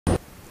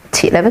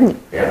起来吧你！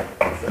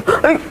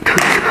哎，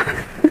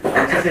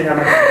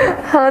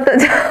好，大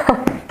家好。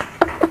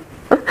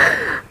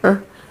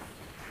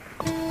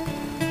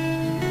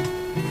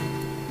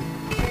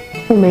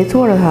我没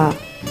坐着他，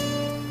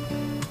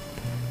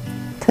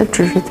他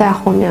只是在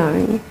后面而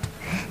已。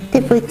对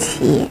不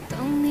起。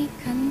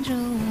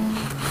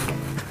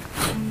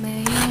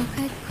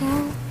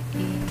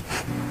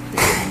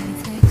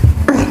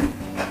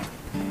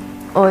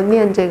我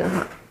念这个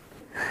哈。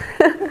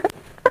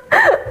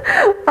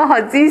我好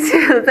机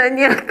器的在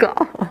念稿。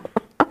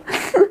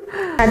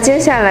那接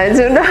下来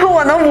就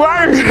我能不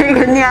按这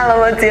个念了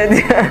吗，姐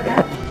姐？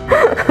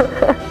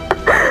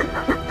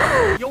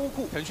优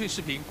酷腾讯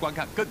视频观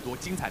看更多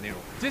精彩内容。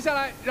接下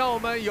来，让我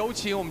们有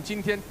请我们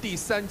今天第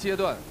3阶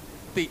段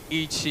第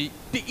1期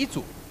第1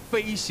组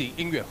飞行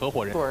音乐合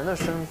伙人。合伙人的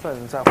身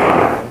份在华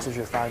语继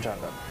续发展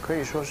的，可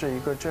以说是一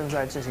个正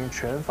在进行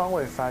全方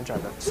位发展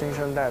的新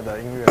生代的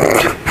音乐。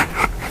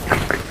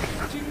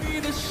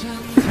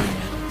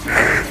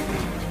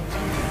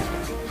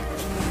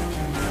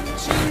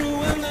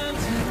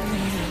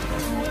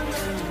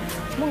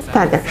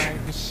大点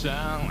声。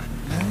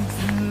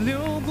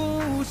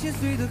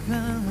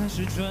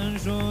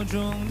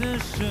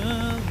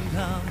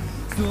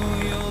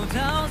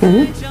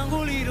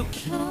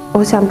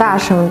我想大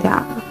声点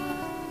儿。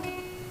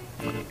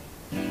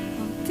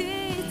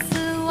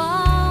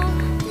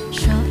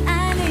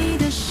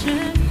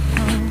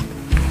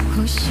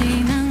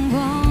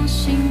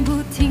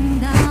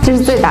这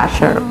是最大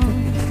声，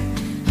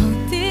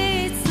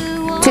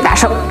最大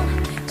声。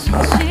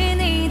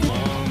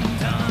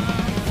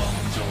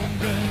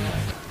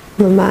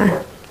我的妈呀！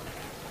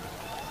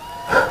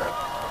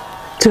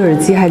这耳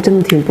机还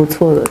真的挺不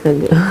错的感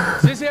觉。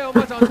谢谢，我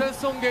把掌声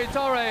送给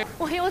赵蕊。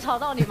我有吵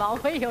到你吗？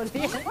我也有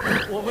练。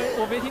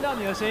我没听到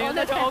你的声音，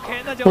那就 OK，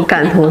 那就 我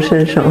感同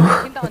身受。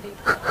听到你。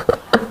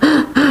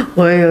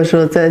我也有时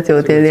候在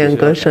酒店练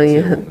歌，声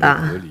音很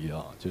大。隔离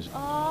啊，就是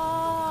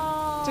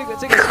哦，这个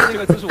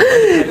就是我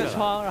开个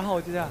窗，然后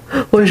我就这样。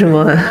为什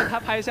么？他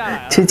拍下来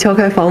了。去敲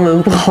开房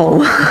门不好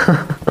吗？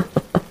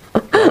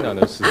短短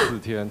的14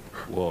天，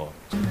我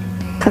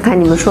看看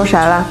你们说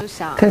啥了？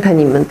看看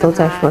你们都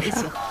在说啥？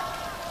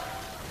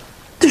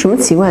这什么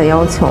奇怪的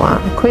要求啊？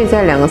可以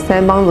在2个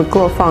腮帮子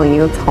各放一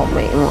个草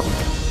莓吗？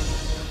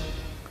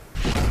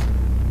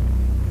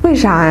为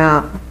啥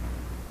呀？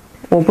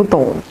我不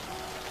懂。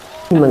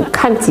你们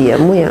看节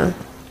目呀？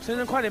深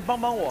深，快点帮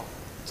帮我！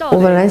我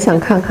本来想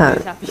看看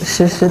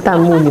实时弹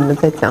幕你们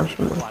在讲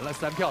什么，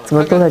怎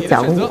么都在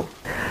讲我？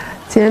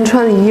今天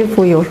穿的衣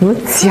服有什么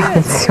讲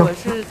究？我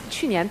是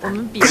去年我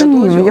们比不是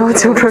你们要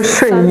求穿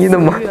睡衣的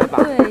吗？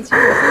对，其实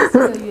我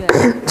3、4个月。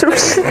这不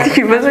是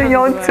你们的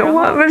要求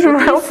吗？为什么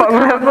还要反过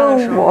来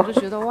问我？我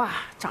就觉得哇，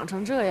长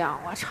成这样，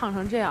哇，唱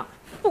成这样，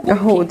然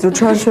后我就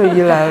穿睡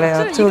衣来了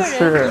呀，就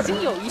是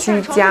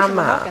居家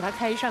嘛。给他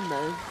开一扇门。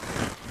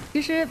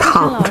其实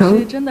躺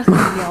着真的很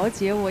了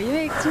解我，因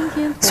为今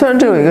天虽然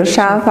这有一个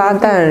沙发，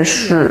但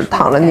是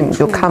躺着你们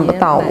就看不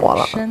到我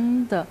了。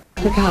真的，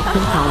这个喷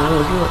场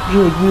我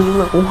热晕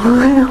了，我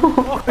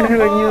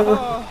热晕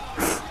了。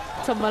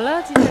怎么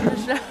了？今天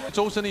这是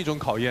周深的一种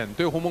考验，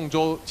对胡梦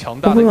舟强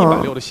大的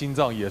160的心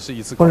脏也是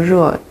一次考验。我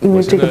热，因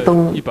为这个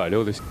灯。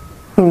160的。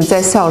你们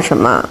在笑什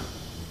么？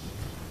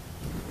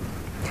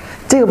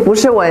这个不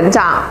是蚊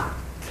帐，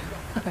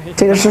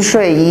这个是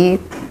睡衣。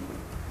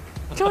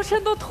周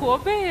深都驼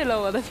背了，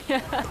我的天！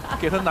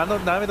给他难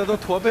为的都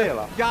驼背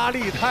了，压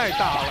力太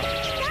大了。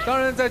当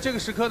然，在这个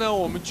时刻呢，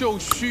我们就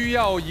需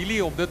要一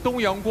粒我们的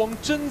东阳光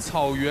真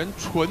草原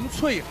纯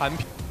粹含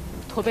皮。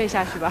驼背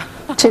下去吧。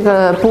这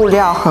个布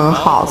料很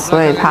好，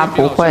所以它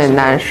不会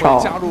难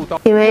受。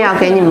因为要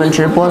给你们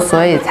直播，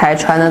所以才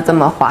穿得这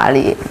么华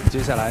丽。接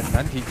下来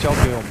难题交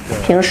给我们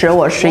的。平时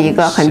我是一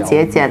个很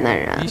节俭的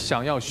人。你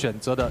想要选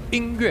择的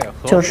音乐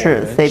就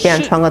是随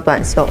便穿个短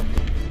袖。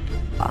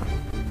啊。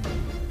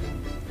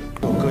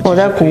我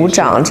在鼓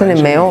掌，这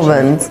里没有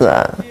蚊子。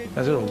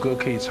那这首歌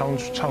可以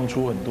唱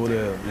出很多的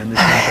人的心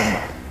声吧。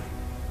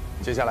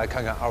接下来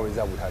看看2位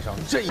在舞台上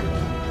这一。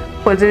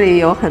我这里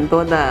有很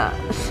多的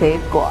水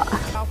果。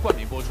冠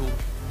名播出。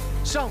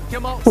上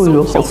天猫。不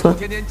如好酸。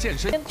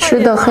吃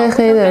的黑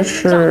黑的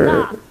是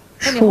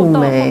树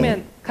莓。后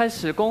面开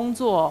始工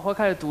作或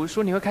开始读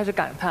书，你会开始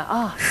感叹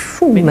啊，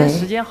树莓。每天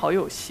时间好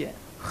有限。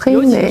黑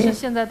莓。尤其是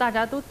现在大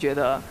家都觉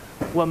得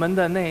我们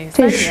的那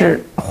这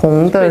是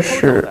红的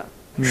是。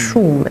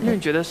树莓，因为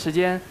觉得时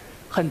间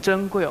很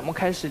珍贵，我们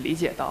开始理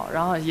解到，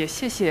然后也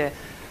谢谢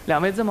2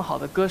位这么好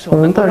的歌手，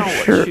能够让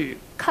我去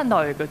看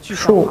到一个具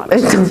象化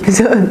的。等一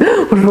下，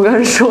我是不是刚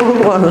才说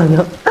过了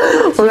呢？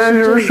我刚才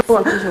是不是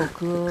说这首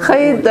歌？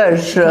黑的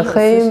是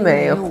黑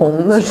莓，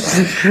红的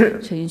是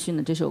陈奕迅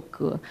的这首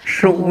歌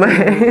树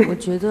莓。我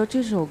觉得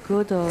这首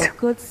歌的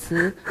歌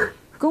词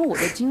跟我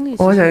的经历，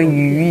我像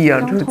鱼一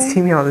样，就是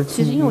奇妙的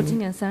记忆。其实因为我今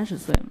年30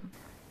岁嘛。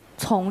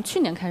从去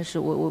年开始，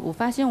我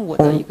发现我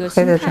的一个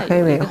心态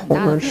有一个很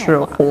大的变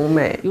化。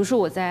比如说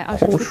我在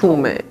20出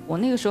头，我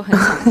那个时候很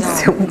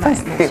想要买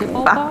某些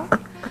包包，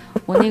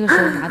我那个时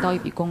候拿到一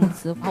笔工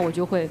资，然后我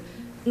就会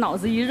脑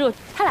子一热，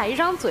他俩一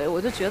张嘴，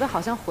我就觉得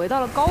好像回到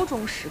了高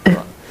中时刻。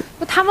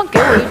就他们给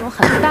我一种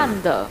很淡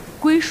的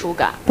归属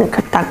感，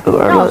打嗝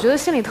了，让我觉得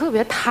心里特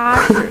别踏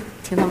实。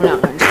听他们两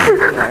个人唱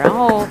歌，然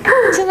后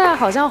现在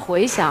好像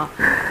回想，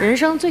人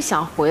生最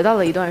想回到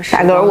的一段时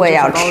光，我也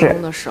要吃。高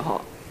中的时候，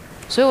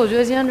所以我觉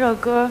得今天这个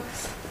歌，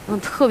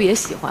特别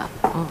喜欢。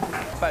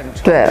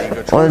对，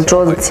我的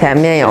桌子前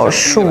面有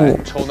树，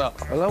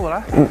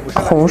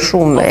红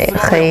树莓、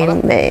黑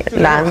莓、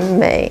蓝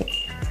莓、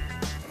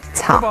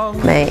草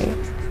莓、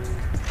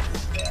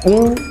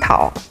樱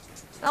桃。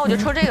那我就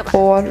抽这个吧。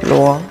菠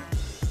萝、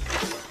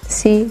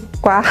西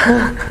瓜。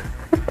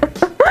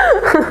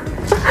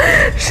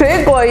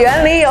水果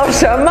园里有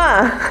什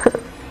么？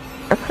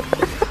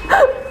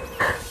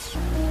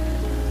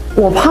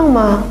我胖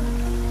吗？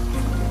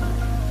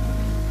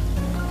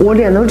我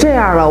脸都这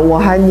样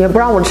了，你也不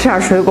让我吃点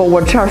水果，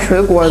我吃点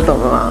水果怎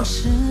么了？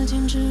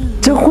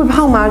这会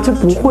胖吗？这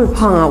不会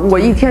胖啊！我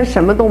一天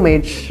什么都没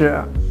吃。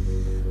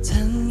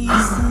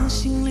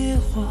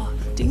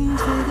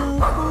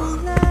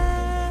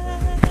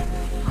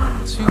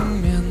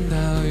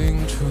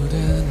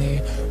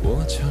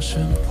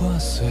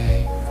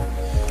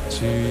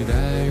期待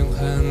永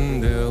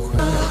恒的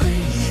回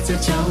忆在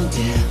交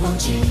叠，忘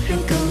记人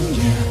哽咽，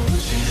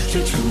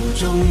最初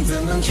衷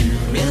怎能去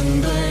面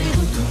对孤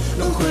独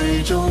轮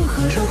回中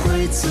何人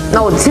会自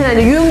那我现在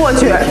就晕过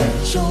去。哎，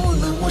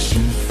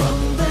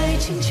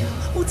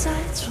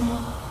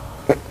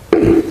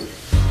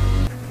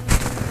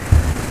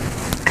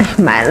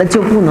买了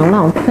就不能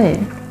浪费。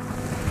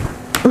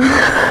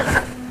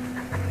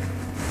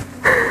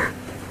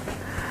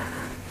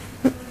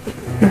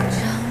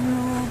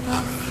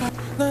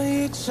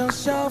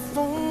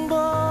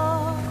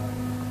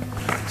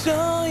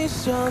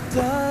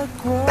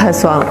太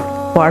酸了，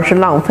我还是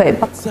浪费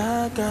吧。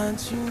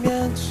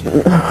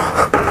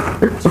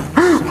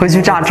回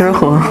去榨汁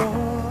喝。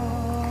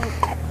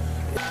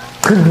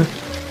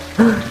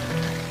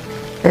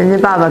人家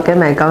爸爸给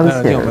买钢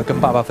琴，我们跟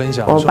爸爸分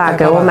享。我爸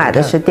给我买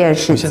的是电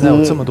视机。现在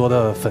有这么多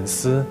的粉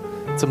丝。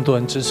这么多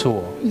人支持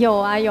我，有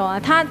啊，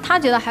他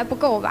觉得还不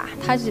够吧？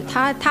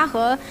他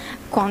和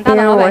广大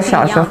的老百姓一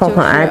样，因为我小时候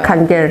很爱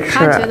看电视，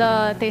他觉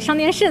得得上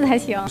电视才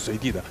行。随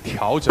地的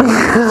调整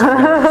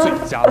最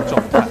佳的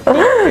状态。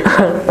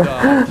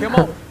天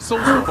猫搜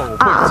索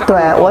啊，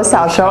对我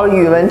小时候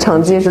语文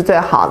成绩是最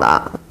好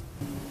的。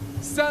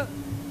3、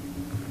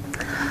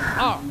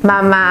2，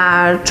妈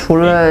妈除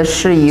了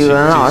是语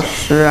文老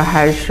师，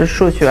还是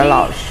数学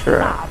老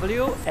师。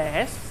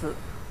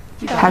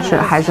他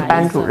还是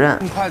班主任。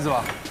筷子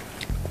吧。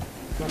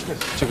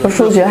我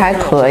数学还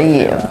可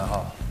以，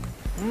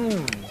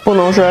不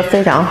能说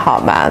非常好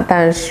吧，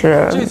但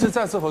是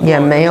也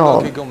没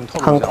有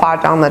很夸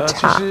张的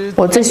差。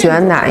我最喜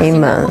欢哪一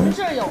门？我们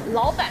这儿有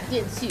老板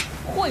电器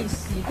会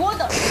洗锅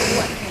的碗，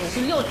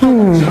是6套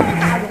超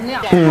大容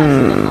量，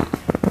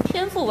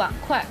天赋碗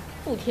筷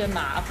不添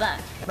麻烦。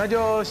那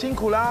就辛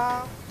苦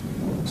啦。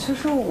其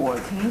实我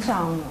挺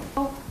想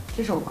的，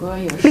这首歌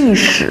也是历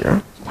史。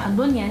很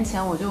多年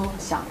前我就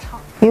想唱，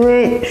因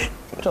为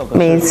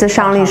每一次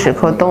上历史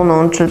课都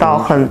能知道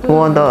很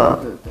多的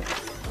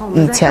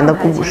以前的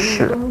故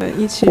事。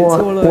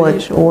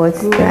我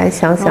来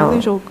想想，那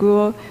首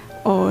歌，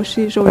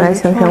是一首我来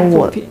想想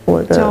我的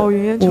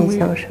印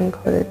象深刻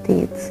的第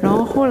一次，然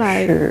后后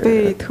来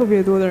被特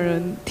别多的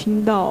人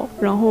听到，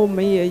然后我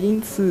们也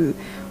因此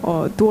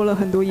多了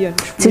很多演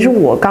出。其实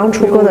我刚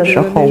出歌的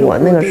时候，我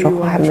那个时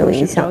候还没有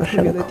印象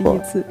深刻。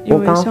我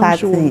刚发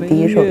自己第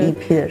一首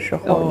EP 的时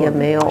候，也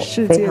没有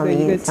非常的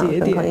印象深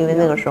刻，因为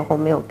那个时候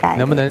没有概念。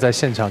能不能在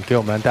现场给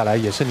我们带来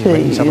也是你们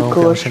印象中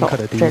非常深刻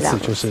的第一次，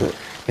就是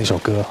那首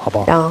歌，好不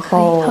好？然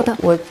后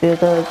我觉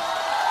得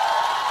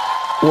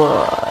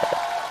我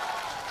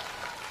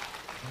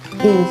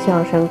印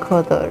象深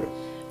刻的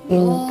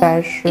应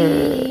该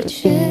是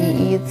第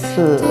一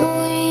次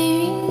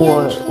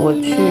我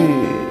去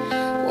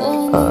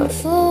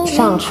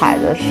上海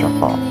的时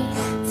候，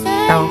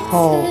然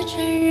后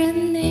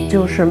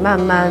就是慢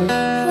慢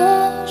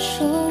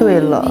对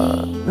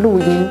了录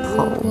音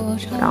棚，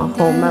然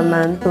后慢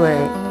慢对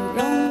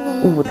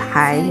舞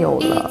台有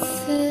了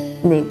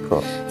那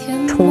个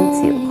憧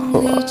憬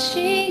和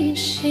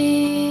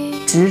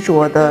执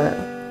着的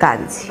感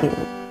情，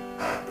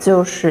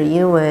就是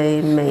因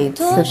为每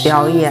次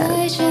表演，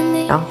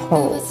然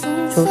后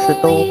就是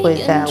都会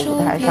在舞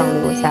台上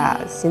留下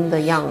新的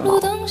样貌，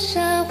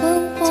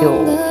就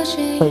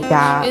回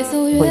家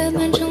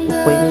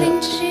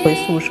回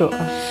宿舍，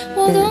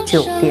就是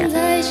酒店，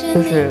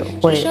就是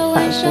会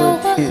反复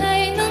去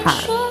看，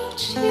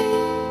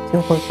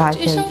就会发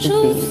现自己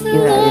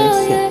越来越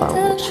喜欢舞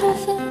台。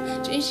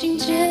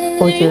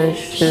我觉得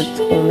是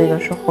从那个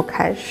时候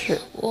开始，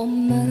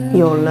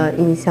有了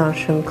印象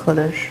深刻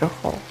的时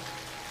候。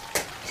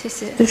谢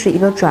谢。就是一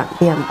个转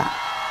变吧。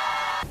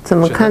怎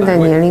么看待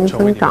年龄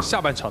增长？下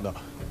半场的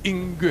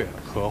音乐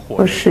合伙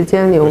和时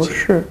间流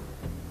逝。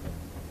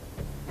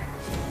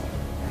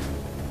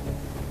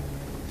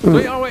所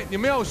以二位，你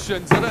们要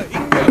选择的音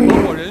乐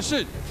合伙人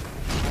是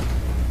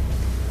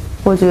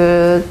我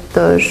觉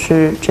得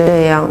是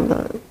这样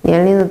的，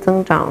年龄的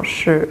增长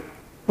是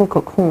不可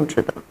控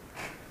制的，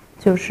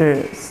就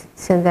是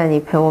现在你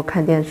陪我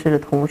看电视的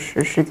同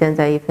时，时间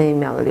在1分1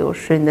秒的流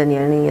逝，你的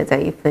年龄也在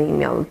1分1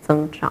秒的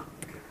增长。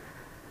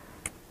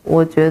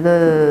我觉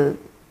得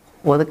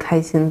活得开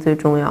心最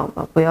重要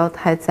吧，不要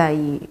太在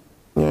意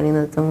年龄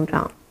的增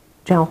长，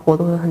这样活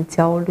得会很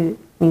焦虑，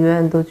你永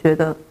远都觉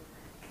得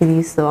你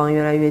离死亡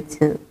越来越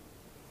近，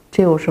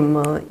这有什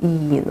么意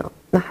义呢？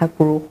那还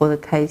不如活得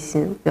开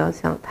心，不要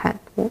想太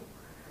多。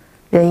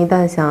人一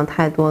旦想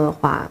太多的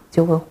话，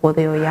就会活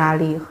得有压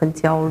力，很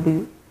焦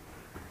虑，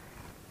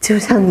就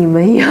像你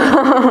们一样。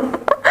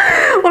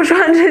我说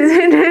完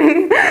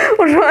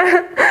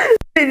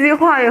这句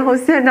话以后，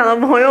现场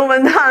的朋友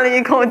们叹了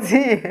一口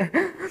气。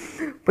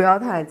不要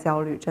太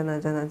焦虑，真的，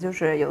就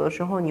是有的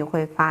时候你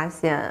会发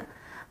现，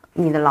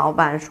你的老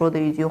板说的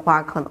一句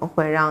话可能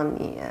会让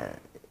你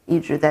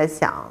一直在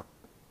想，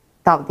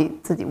到底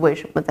自己为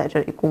什么在这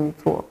里工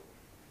作。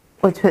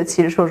我觉得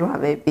其实说实话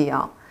没必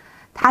要，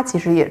他其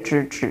实也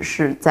只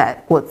是在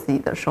过自己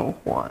的生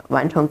活，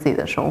完成自己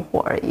的生活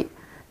而已。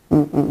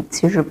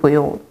其实不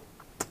用，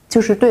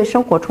就是对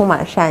生活充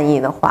满善意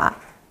的话，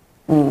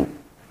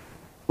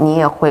你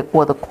也会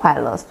过得快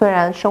乐。虽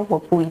然生活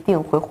不一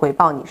定会回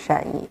报你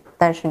善意，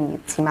但是你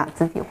起码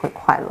自己会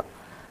快乐。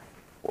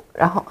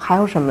然后还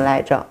有什么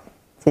来着，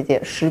姐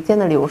姐？时间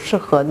的流逝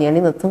和年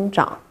龄的增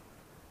长。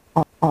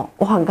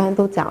我好像刚才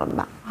都讲了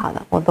吧？好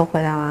的，我都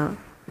回答完了。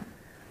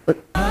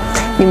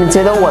你们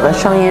觉得我的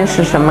声音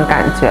是什么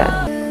感觉？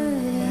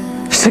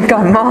是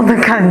感冒的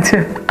感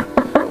觉。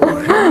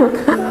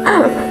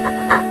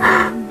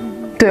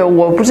对，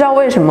我不知道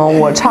为什么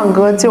我唱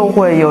歌就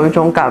会有一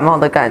种感冒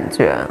的感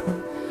觉，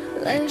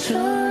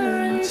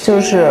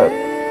就是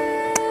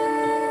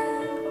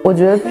我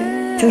觉得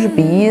就是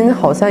鼻音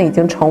好像已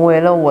经成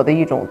为了我的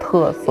一种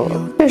特色。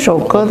这首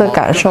歌的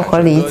感受和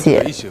理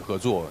解，一起合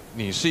作，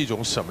你是一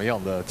种什么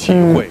样的体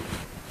会？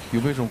有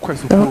没有一种快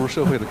速步入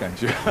社会的感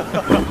觉？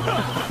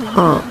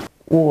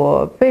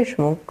我被什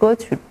么歌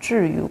曲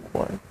治愈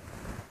过？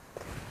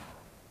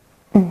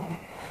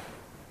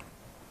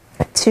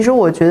其实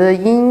我觉得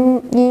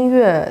音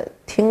乐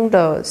听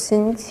的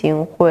心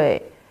情会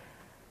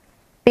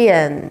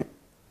变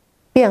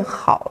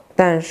好，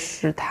但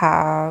是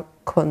它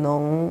可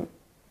能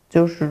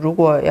就是如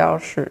果要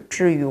是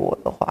治愈我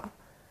的话，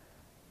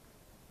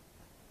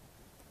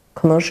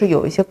可能是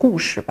有一些故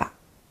事吧。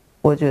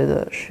我觉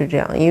得是这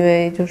样，因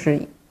为就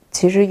是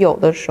其实有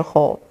的时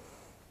候，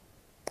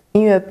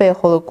音乐背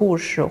后的故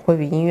事会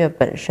比音乐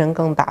本身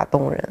更打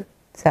动人，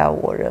在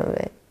我认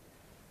为。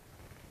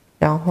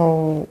然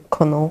后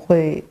可能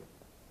会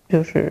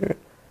就是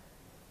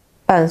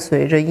伴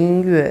随着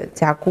音乐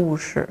加故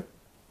事，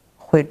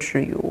会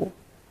治愈我。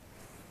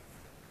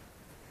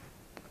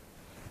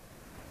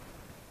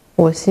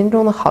我心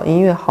中的好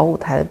音乐、好舞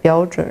台的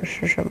标准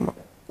是什么？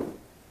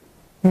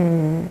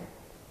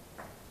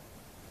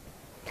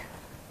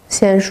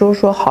先说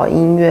说好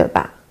音乐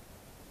吧。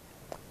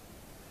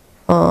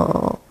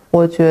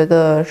我觉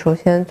得首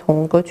先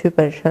从歌曲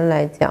本身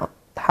来讲，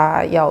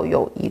它要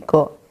有一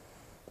个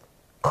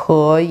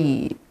可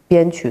以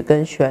编曲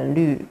跟旋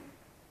律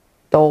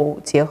都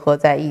结合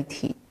在一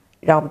起，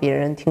让别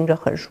人听着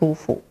很舒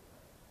服，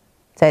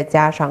再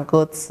加上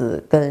歌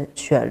词跟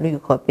旋律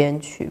和编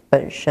曲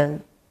本身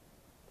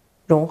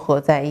融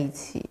合在一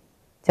起，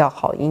叫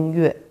好音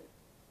乐。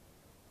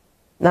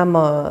那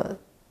么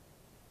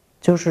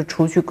就是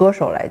除去歌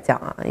手来讲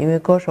啊，因为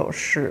歌手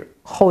是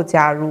后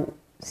加入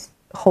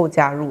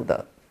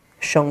的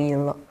声音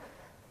了。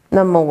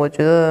那么我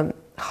觉得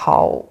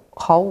好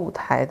舞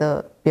台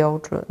的标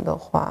准的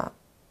话，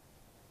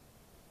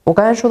我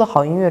刚才说的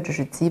好音乐只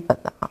是基本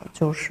的啊，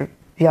就是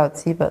比较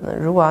基本的。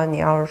如果你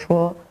要是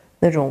说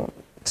那种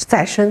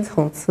再深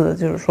层次的，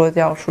就是说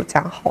要数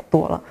讲好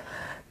多了。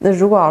那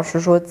如果要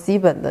是说基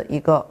本的一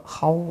个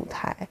好舞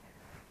台，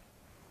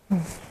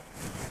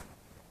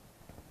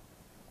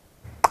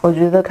我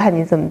觉得看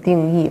你怎么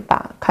定义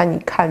吧，看你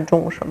看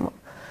重什么。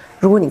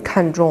如果你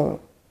看重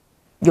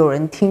有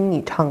人听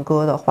你唱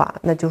歌的话，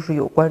那就是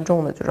有观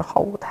众的，就是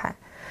好舞台。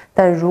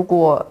但如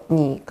果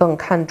你更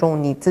看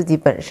重你自己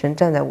本身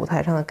站在舞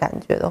台上的感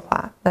觉的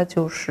话，那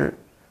就是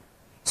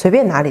随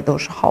便哪里都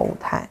是好舞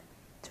台，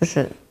就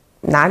是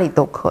哪里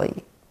都可以，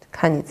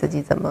看你自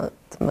己怎么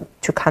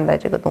去看待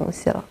这个东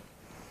西了。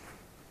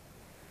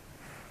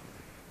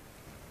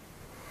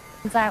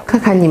看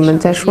看你们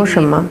在说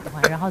什么。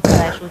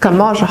感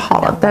冒是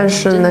好了，但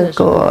是那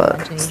个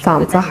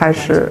嗓子还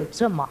是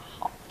这么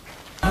好。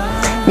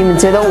你们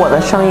觉得我的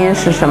声音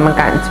是什么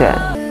感觉？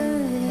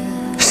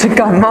是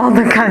感冒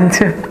的感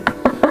觉。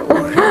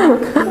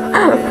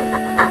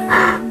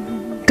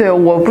对，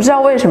我不知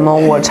道为什么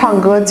我唱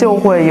歌就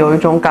会有一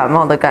种感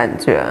冒的感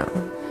觉，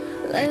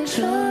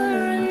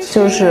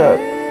就是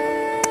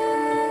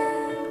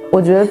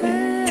我觉得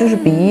就是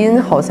鼻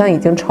音好像已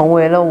经成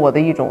为了我的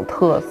一种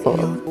特色。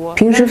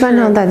平时翻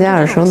唱大家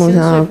耳熟能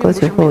详的歌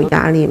曲会有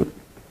压力吗？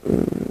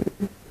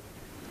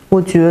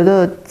我觉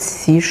得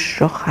其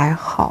实还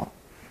好，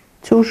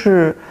就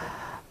是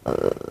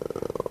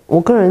我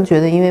个人觉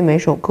得，因为每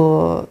首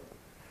歌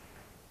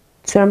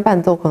虽然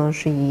伴奏可能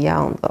是一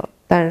样的，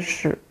但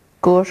是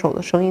歌手的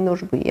声音都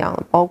是不一样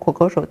的，包括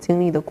歌手经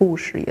历的故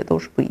事也都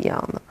是不一样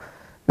的。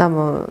那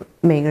么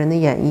每个人的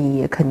演绎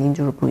也肯定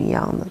就是不一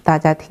样的，大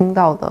家听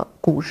到的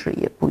故事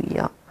也不一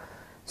样，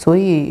所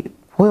以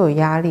不会有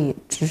压力，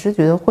只是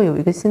觉得会有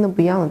一个新的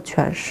不一样的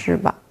诠释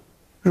吧。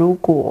如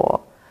果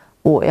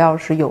我要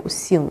是有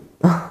幸，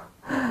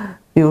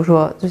比如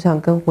说就像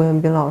跟胡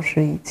彦斌老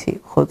师一起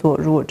合作，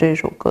如果这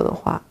首歌的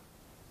话，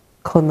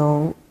可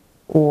能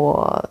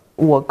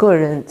我个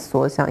人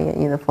所想演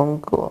绎的风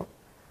格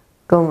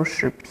更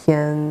是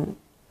偏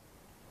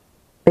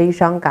悲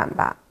伤感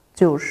吧，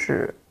就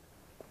是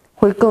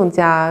会更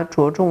加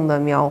着重的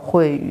描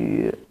绘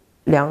与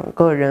两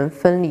个人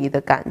分离的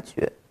感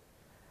觉，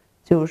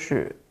就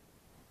是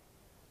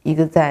一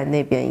个在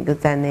那边一个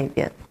在那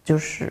边，就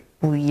是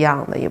不一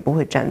样的，也不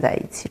会站在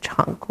一起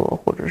唱歌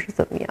或者是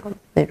怎么样的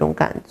那种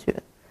感觉，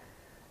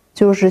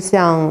就是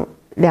像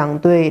两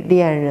对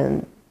恋人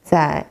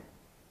在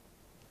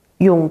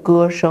用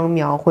歌声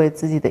描绘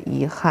自己的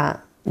遗憾，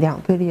两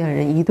对恋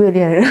人，一对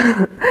恋人，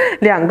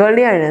两个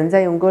恋人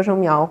在用歌声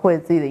描绘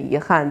自己的遗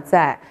憾，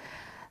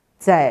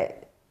在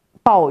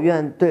抱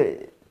怨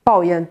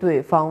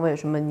对方为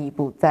什么你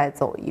不再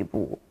走一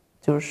步，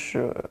就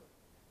是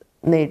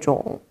那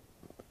种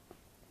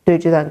对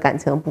这段感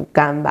情的不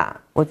甘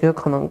吧。我觉得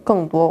可能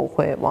更多我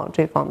会往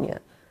这方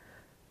面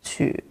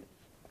去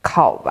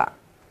靠吧。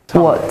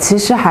我其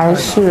实还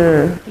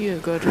是粤语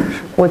歌真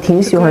是，我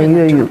挺喜欢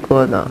粤语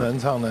歌的，能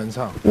唱能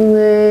唱，因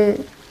为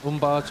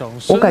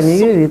我感觉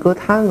粤语歌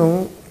它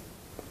的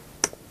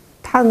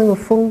那个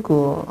风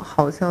格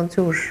好像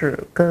就是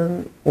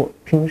跟我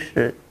平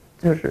时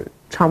就是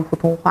唱普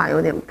通话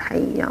有点不太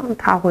一样，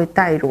它会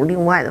带一种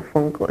另外的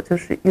风格，就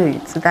是粤语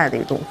自带的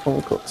一种风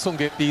格。送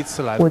给第一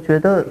次来的，我觉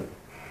得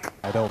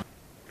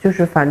就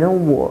是反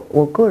正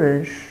我个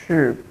人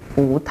是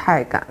不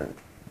太敢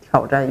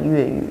挑战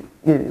粤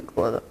语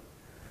歌的，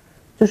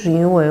就是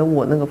因为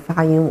我那个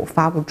发音我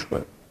发不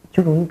准，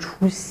就容易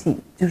出戏，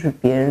就是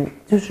别人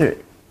就是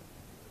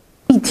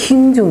一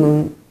听就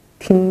能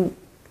听，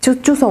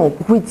就算我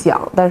不会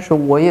讲，但是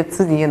我也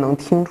自己也能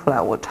听出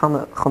来我唱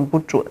的很不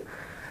准。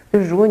就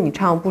是如果你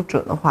唱不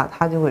准的话，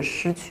它就会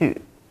失去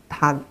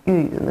它粤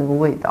语的那个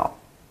味道，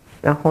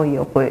然后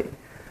也会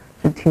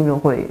就听着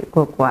会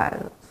怪怪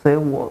的，所以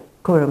我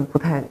个人不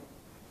太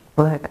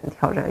敢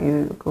挑战粤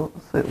语歌，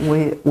所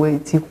以我也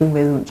几乎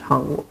没怎么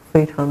唱过，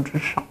非常之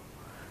少，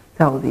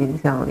在我的印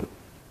象里。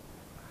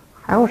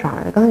还有啥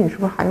来着？刚才你是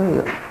不是还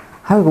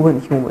有一个问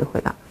题我没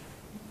回答？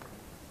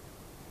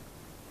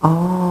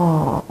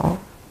哦，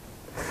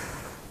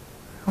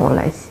让我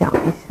来想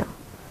一想，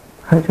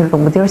这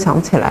冷不丁想不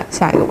起来，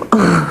下一个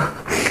吧。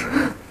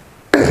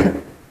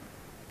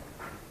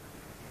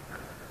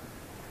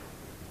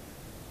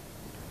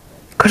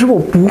可是我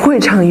不会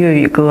唱粤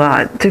语歌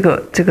啊，这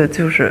个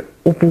就是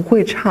我不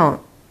会唱，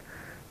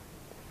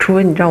除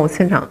非你让我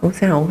现场我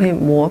可以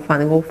模仿，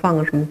你给我放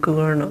个什么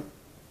歌呢？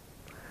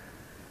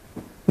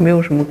没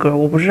有什么歌，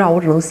我不知道，我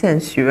只能现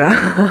学。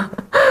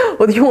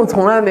因为我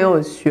从来没有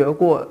学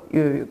过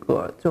粤语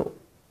歌，就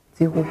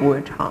几乎不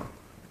会唱，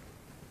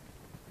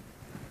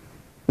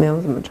没有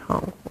怎么唱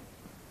过。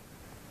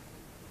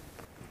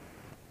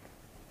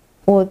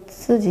我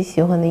自己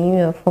喜欢的音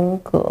乐风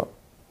格，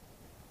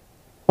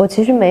我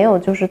其实没有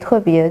就是特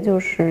别就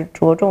是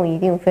着重一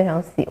定非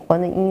常喜欢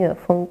的音乐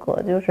风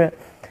格，就是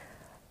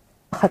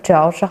只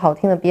要是好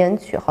听的编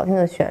曲、好听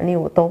的旋律，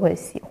我都会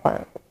喜欢，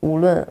无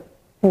论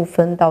不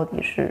分到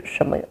底是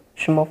什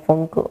么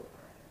风格。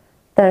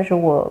但是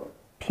我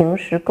平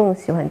时更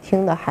喜欢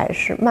听的还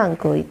是慢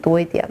歌多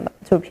一点吧，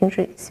就是平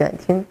时喜欢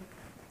听，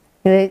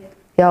因为比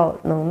较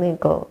能那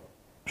个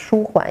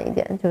舒缓一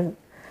点，就是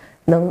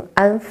能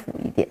安抚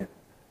一点。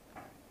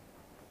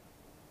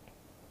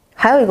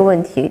还有一个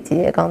问题，姐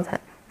姐刚才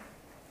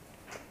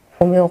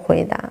我没有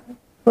回答，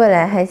未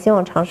来还希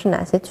望尝试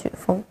哪些曲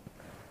风？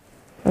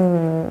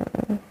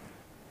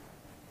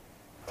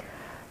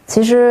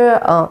其实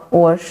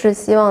我是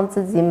希望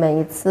自己每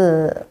一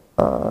次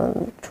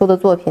出的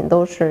作品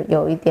都是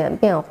有一点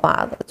变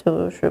化的，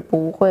就是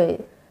不会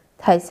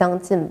太相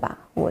近吧，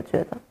我觉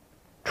得，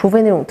除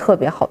非那种特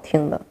别好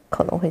听的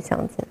可能会相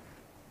近。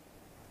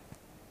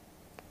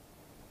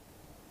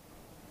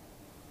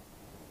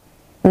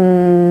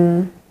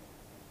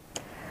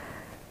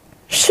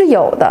是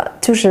有的，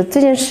就是最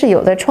近是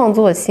有在创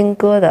作新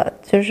歌的，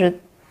就是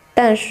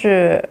但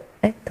是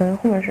等一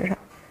下后面是啥？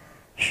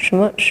是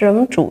什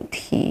么主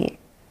题？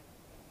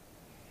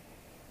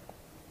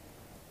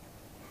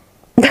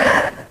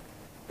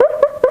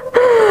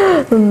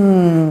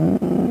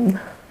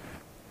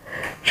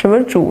什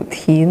么主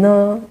题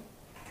呢？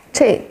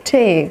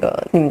这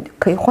个你们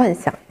可以幻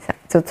想一下，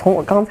就从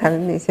我刚才的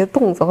那些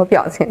动作和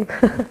表情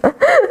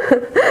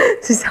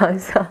去想一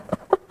想。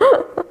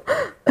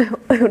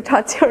哎呦，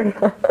岔气儿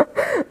了。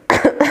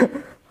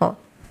好，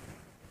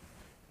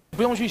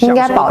不用去应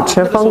该保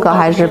持风格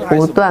还是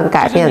不断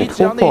改变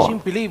突破？内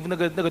心 believe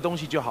那个东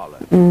西就好了。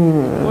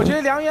我觉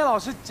得梁岩老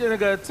师那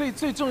个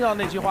最重要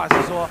的那句话是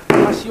说，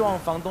他希望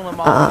房东的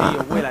猫可以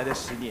有未来的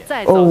10年。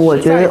我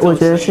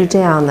觉得是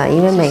这样的，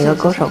因为每个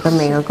歌手跟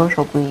每个歌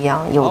手不一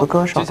样，有的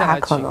歌手他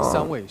可能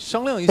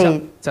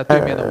被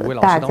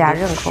大家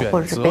认可或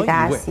者是被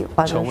大家喜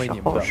欢的时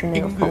候是那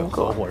个风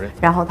格，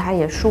然后他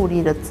也树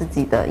立了自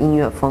己的音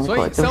乐风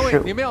格，就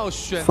是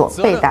所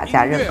被大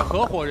家认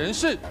可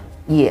的。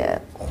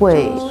也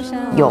会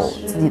有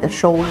自己的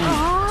收益，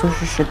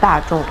是大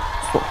众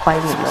所欢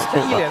迎的这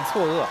个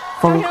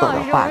风格的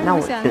话，那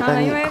我觉得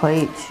你可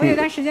以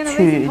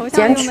去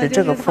坚持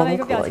这个风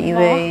格，因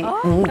为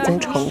你已经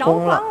成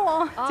功了。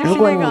如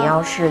果你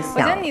要是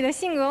想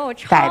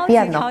改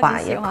变的话，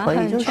也可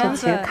以，其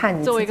实看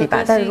你自己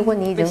吧。但如果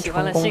你已经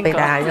成功被大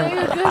家认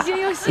可的话，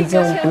已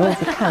经不用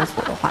去探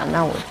索的话，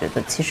那我觉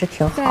得其实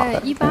挺好的，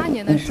已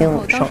经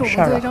省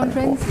事儿了很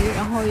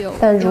多。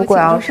但如果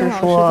要是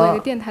说，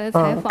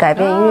改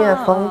变音乐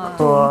风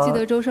格，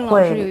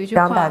会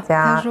让大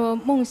家他说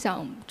梦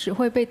想只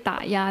会被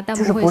打压，但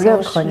就是不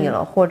认可你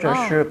了，或者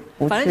是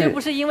不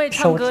去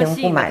收听、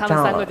不买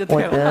账了。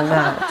我觉得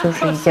那就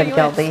是一件比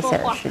较危险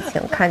的事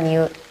情，看你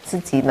自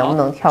己能不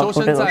能跳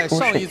出这个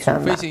舒适圈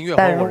吧。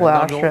但如果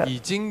要是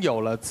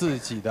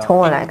从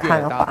我来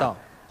看的话，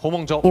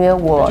因为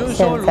我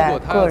现在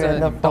个人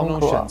的风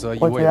格，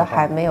我觉得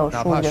还没有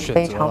树立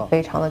得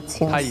非常的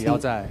清晰。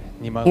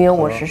因为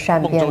我是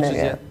善变的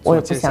人，我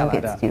也不想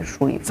给自己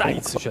树立风格。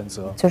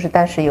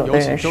但是有的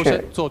人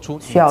是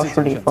需要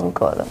树立风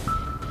格的，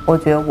我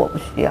觉得我不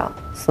需要，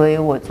所以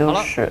我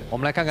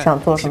想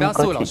做什么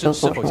歌曲就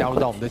做什么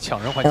歌曲，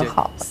很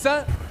好。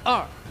3、2、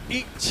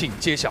1，请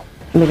揭晓。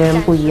每个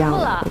人不一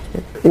样，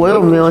我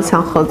有没有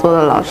想合作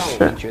的老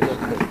师？觉得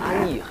很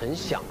安逸，很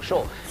享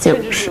受，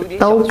就是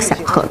都想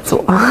合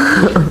作，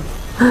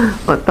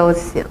我都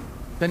行。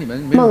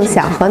梦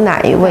想和哪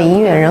一位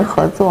音乐人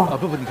合作？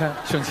不，你看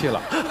生气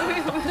了。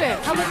对，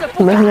他们是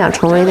你们很想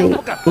成为的一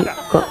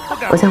个，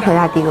我先回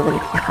答第一个问题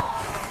哈。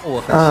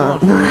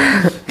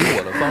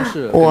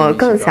我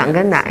更想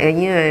跟哪一个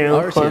音乐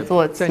人合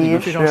作？其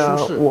实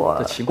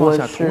我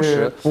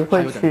是不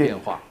会去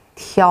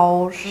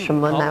挑什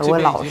么哪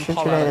位老师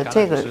之类的，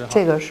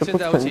这个是不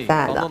存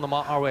在的。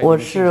我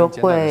是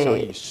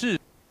会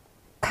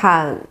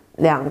看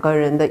2个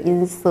人的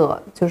音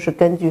色，就是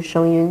根据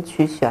声音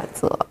去选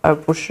择，而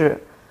不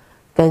是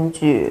根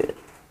据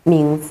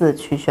名字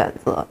去选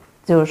择，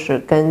就是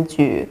根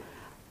据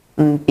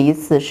彼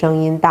此声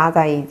音搭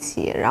在一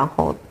起，然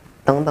后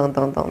等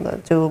等的。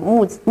就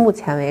目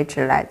前为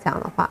止来讲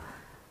的话，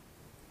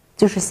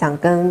就是想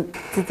跟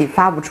自己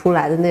发不出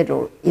来的那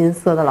种音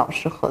色的老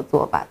师合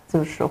作吧，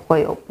就是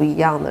会有不一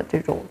样的这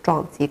种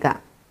撞击感，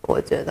我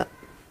觉得。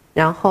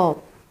然后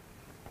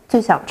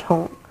最想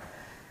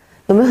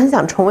有没有很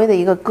想成为的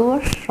一个歌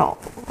手？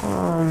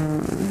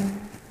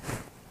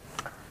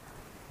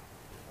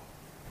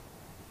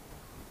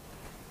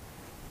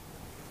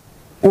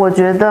我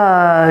觉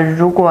得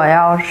如果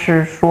要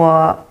是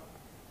说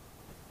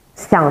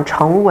想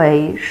成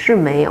为是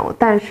没有，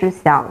但是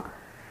想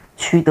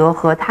取得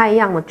和他一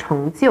样的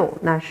成就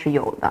那是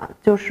有的。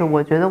就是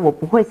我觉得我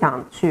不会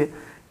想去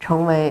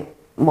成为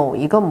某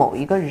一个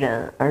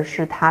人，而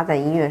是他在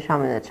音乐上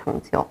面的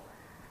成就。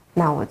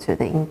那我觉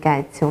得应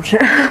该就是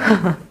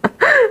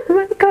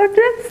Michael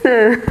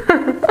Jackson，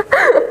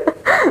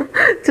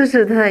 就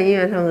是他在音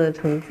乐上的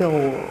成就，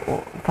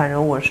反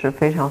正我是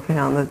非常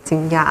的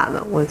惊讶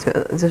的。我觉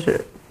得就是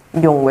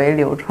永为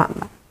流传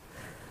吧。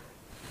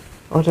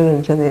我这个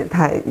人真的也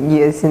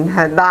野心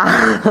太大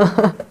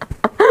了。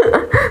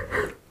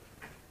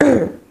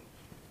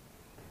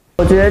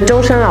我觉得周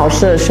深老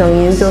师的声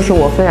音就是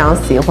我非常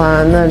喜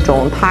欢那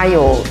种，他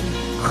有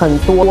很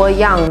多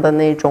样的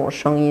那种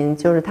声音，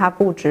就是他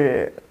不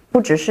只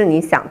是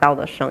你想到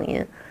的声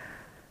音，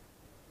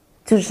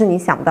就是你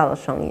想不到的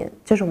声音，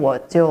就是我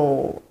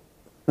就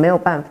没有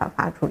办法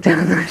发出这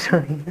样的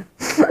声音，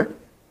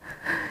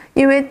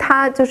因为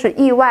他就是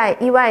意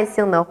外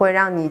性的会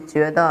让你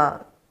觉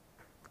得，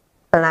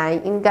本来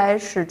应该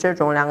是这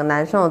种2个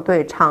男生的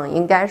对唱，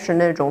应该是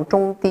那种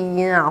中低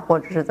音啊，或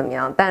者是怎么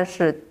样，但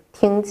是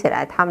听起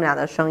来他们俩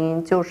的声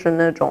音就是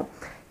那种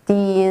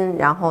低音，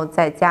然后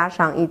再加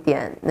上一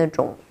点那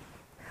种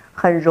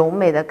很柔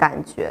美的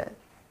感觉，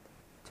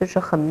就是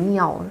很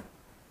妙。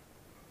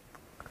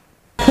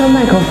这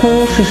麦克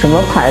风是什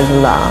么牌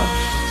子的？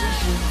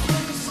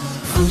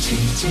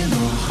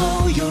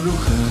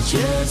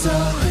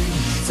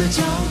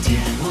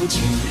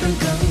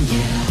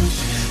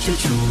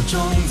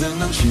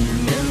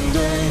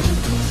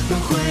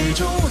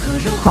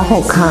好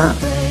好看，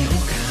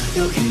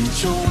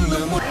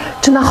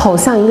真的好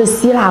像一个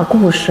希腊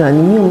故事，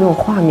你们有没有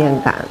画面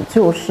感？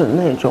就是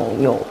那种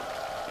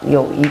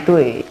有一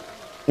对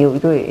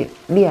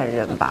恋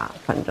人吧，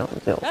反正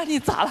就，你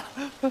咋了？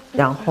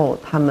然后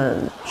他们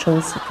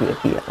生死诀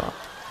别了，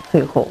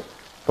最后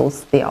都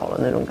死掉了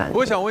那种感觉。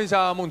我想问一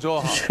下孟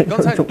周，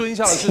刚才你蹲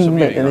下了是什么凄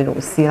美的那种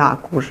希腊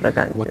故事的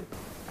感觉。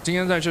今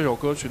天在这首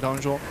歌曲当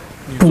中，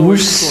不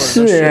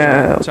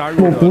是，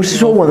我不是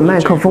说我的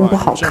麦克风不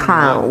好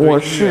看，我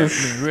是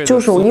就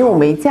是因为我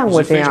没见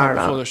过这样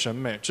的，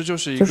就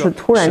是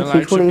突然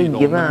提出了一个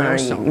疑问而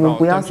已，你们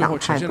不要想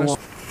太多。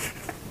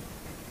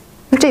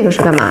那这个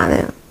是干嘛的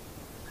呀？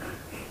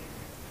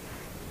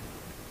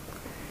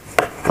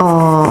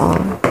哦，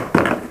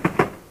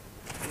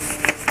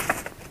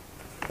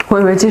我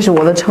以为这是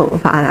我的惩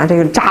罚呀，这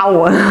个扎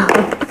我呢。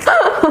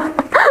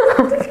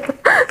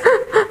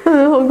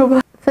好可怕！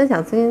分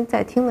享最近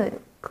在听的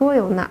歌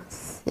有哪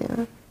些？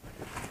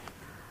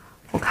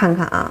我看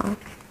看啊，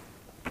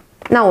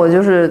那我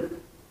就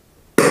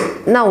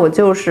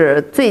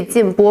是最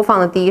近播放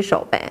的第一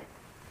首呗。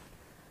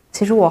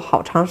其实我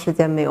好长时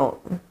间没有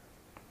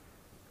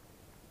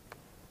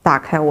打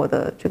开我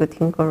的这个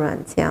听歌软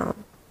件了。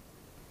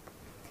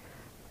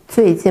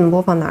最近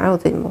播放哪有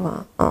最近播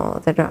放？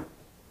哦，在这儿，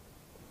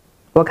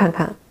我看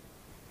看。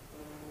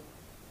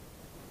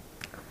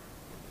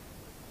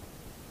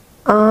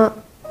啊，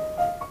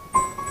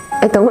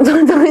哎，等一下，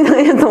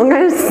怎么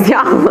开始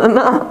响了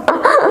呢？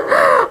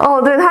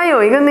哦，对，它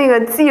有一个那个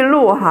记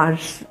录哈，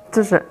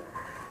就是，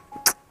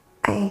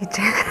哎，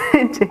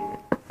这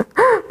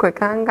怪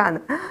尴尬的。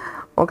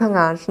我看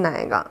看是哪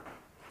一个？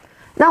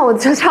那我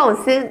就唱我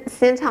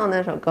先唱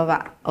那首歌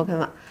吧 ，OK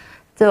吗？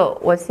就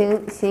我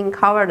新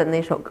cover 的那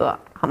首歌，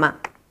好吗？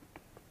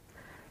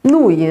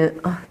录音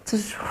啊，这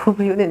是会不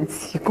会有点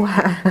奇怪？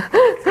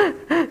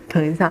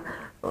等一下，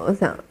我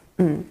想，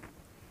等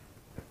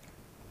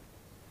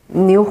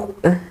一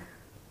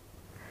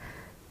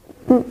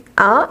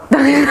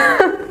下，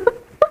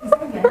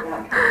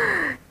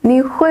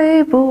你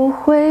会不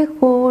会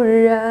忽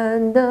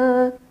然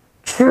的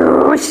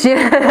出现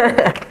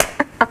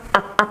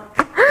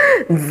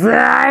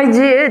在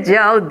街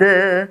角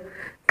的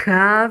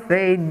咖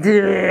啡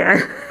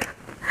店？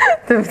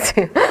对不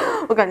起，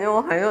我感觉我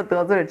好像又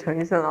得罪陈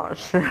奕迅老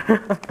师。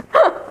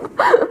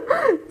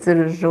就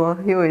是说，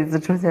又一次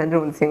出现这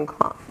种情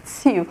况，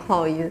气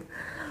泡音，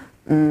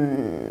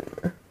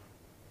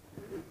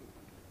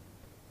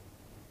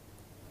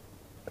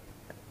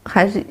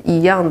还是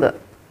一样的。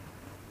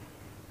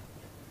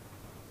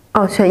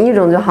哦，选一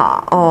种就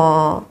好。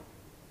哦，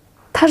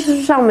它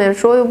是上面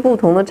说用不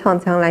同的唱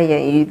腔来演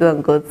绎一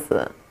段歌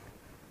词。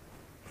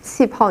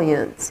气泡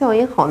音，气泡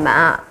音好难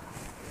啊。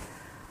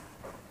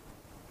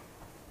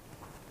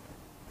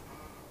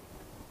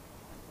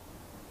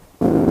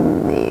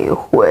你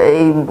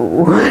会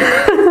不会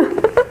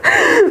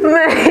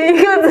每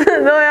一个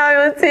字都要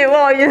用气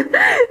泡音，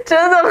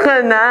真的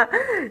很难。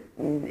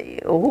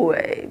你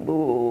会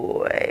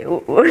不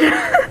会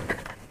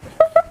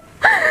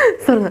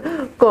算了，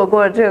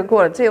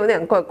过了，这有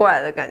点怪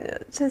怪的感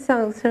觉，这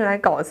像是来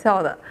搞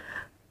笑的。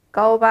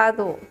高八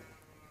度，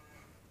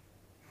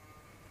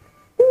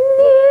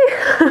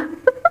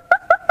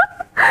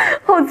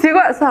好奇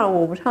怪。算了，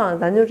我不唱了，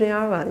咱就这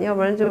样吧，要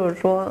不然就是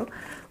说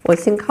我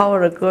新 cover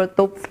的歌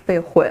都被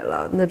毁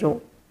了，那种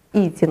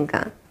意境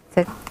感。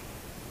再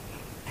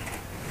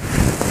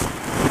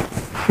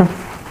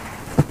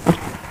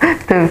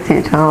对不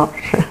起，陈老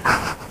师，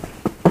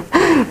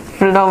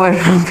不知道为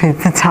什么每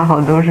次恰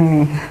好都是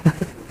你。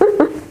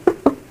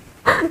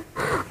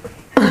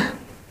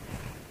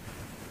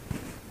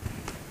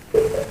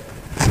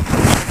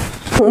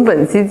从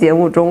本期节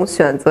目中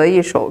选择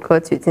一首歌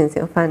曲进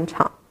行翻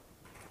唱，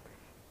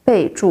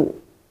备注：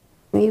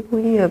咪咕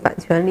音乐版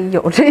权里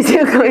有这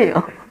些歌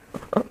谣。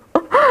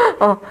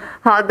哦，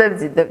好，对不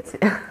起，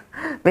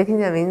没听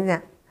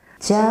见。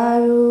假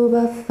如把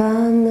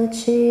犯得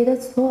起的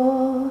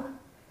错，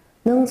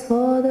能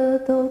错的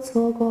都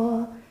错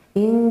过，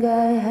应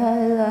该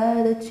还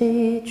来得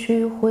及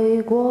去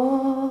悔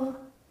过。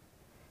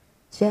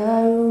假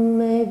如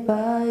没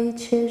把一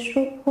切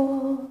说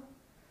破，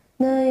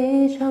那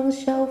一场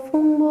小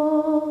风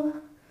波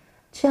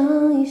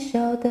将一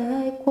笑带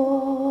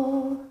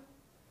过。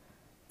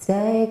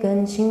在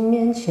感情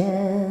面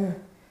前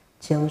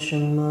讲什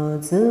么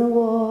自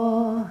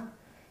我，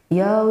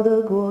要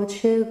得过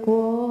且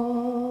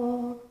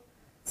过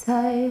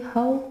才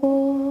好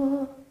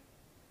过。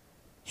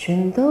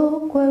全都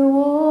怪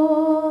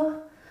我，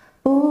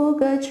不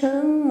该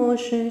沉默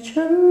是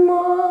沉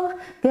默，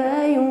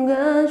该勇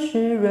敢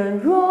是软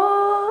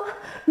弱。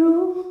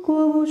如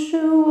果不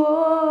是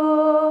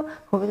我，会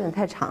不会有点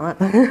太长了？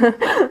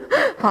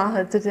好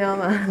了，就这样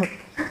吧。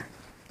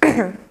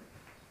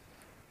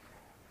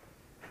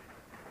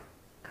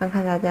看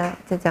看大家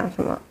在讲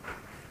什么。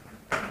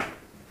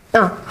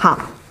好。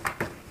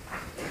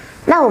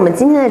那我们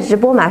今天的直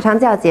播马上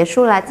就要结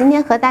束了，今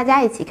天和大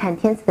家一起看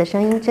天赐的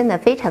声音真的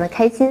非常的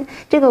开心。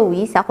这个五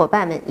一小伙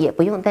伴们也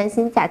不用担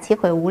心假期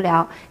会无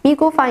聊，咪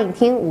咕放映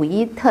厅五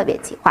一特别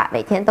企划，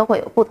每天都会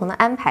有不同的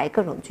安排，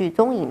各种剧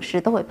综影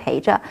视都会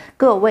陪着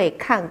各位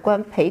看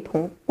官陪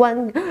同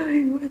观，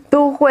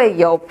都会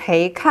有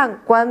陪看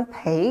官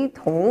陪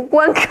同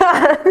观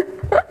看。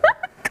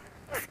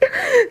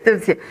对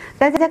不起，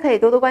大家可以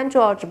多多关注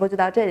哦。直播就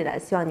到这里了，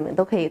希望你们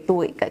都可以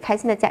度一个开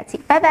心的假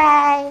期，拜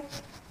拜。